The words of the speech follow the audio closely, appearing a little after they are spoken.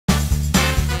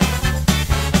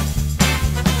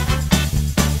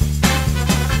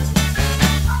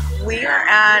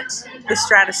at the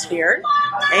Stratosphere,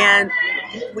 and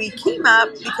we came up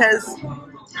because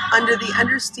under the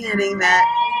understanding that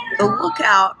the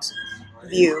lookout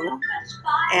view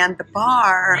and the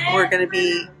bar were going to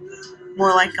be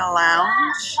more like a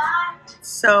lounge,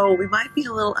 so we might be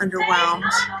a little underwhelmed,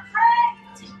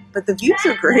 but the views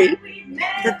are great.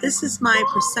 But this is my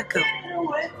Prosecco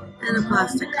in a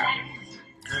plastic cup.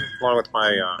 Along with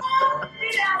my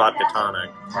vodka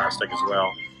tonic, plastic as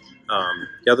well.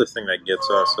 The other thing that gets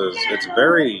us is it's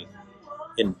very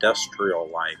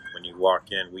industrial-like when you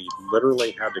walk in. We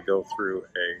literally had to go through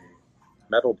a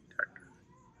metal detector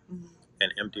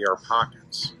and empty our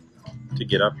pockets to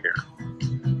get up here.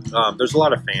 There's a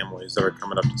lot of families that are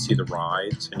coming up to see the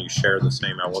rides, and you share the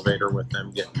same elevator with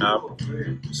them getting up.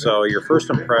 So your first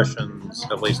impressions,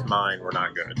 at least mine, were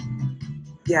not good.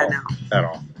 Yeah, no. At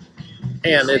all.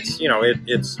 And it's, you know,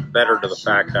 it's better to the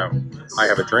fact that I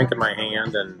have a drink in my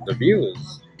hand and the view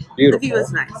is beautiful. The view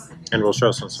is nice. And we'll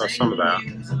show some of that.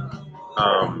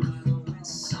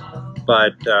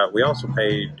 But we also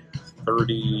paid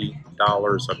 $30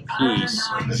 a piece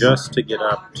just to get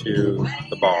up to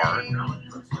the bar.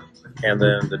 And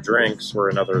then the drinks were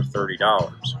another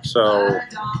 $30. So,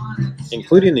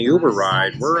 including the Uber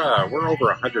ride, we're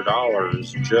over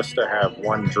 $100 just to have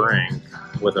one drink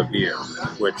with a view,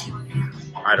 which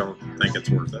I don't think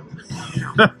it's worth it.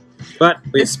 But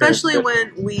especially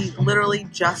when we literally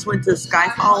just went to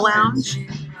Skyfall Lounge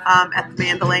at the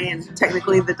Mandalay and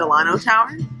technically the Delano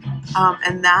Tower,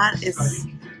 and that is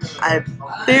a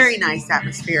very nice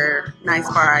atmosphere, nice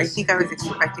bar. I think I was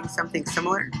expecting something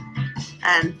similar,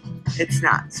 and it's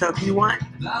not. So if you want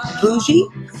bougie,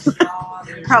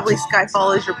 probably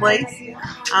Skyfall is your place.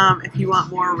 If you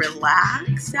want more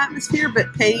relaxed atmosphere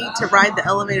but pay to ride the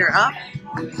elevator up,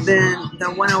 then the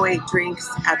 108 drinks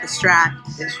at the Strat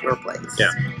is your place.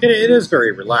 Yeah, it is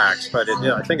very relaxed, but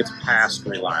I think it's past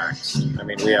relaxed. I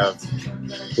mean, we have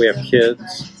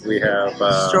kids, we have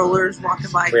strollers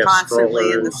walking by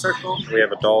constantly in the circle. We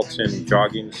have adults in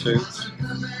jogging suits,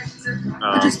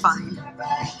 which is fine.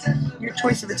 Your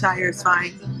choice of attire is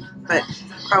fine, but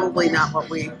probably not what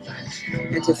we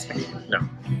anticipated. No,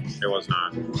 it was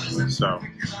not. So,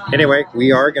 anyway,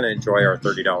 we are going to enjoy our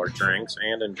 $30 drinks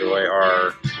and enjoy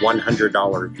our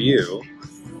 $100 view,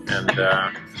 and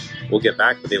we'll get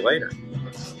back with you later.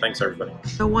 Thanks, everybody.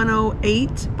 The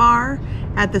 108 bar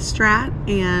at the Strat,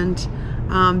 and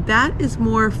that is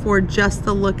more for just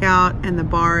the lookout, and the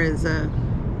bar is a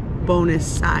bonus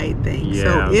side thing. Yeah.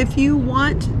 So if you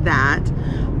want that,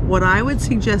 what I would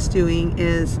suggest doing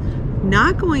is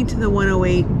not going to the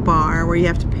 108 bar where you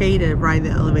have to pay to ride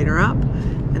the elevator up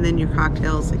and then your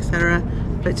cocktails, etc.,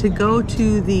 but to go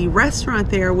to the restaurant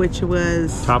there, which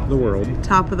was Top of the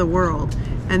World.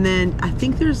 And then I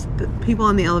think there's people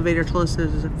on the elevator told us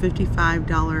there's a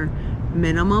 $55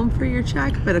 minimum for your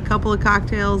check, but a couple of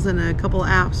cocktails and a couple of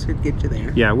apps could get you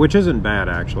there. Yeah, which isn't bad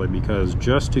actually, because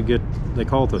just to get, they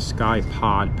call it the Sky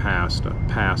Pod pass,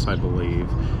 I believe,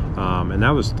 and that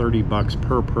was $30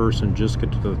 per person just to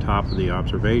get to the top of the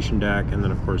observation deck, and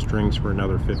then of course drinks for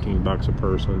another $15 a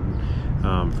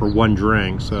person for one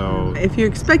drink. So if you're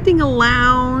expecting a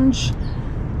lounge,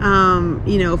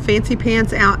 you know, fancy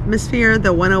pants atmosphere,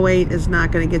 the 108 is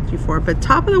not going to get you for it. But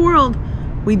Top of the World,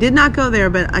 we did not go there,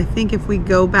 but I think if we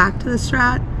go back to the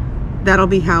Strat, that'll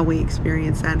be how we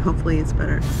experience that, and hopefully it's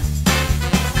better.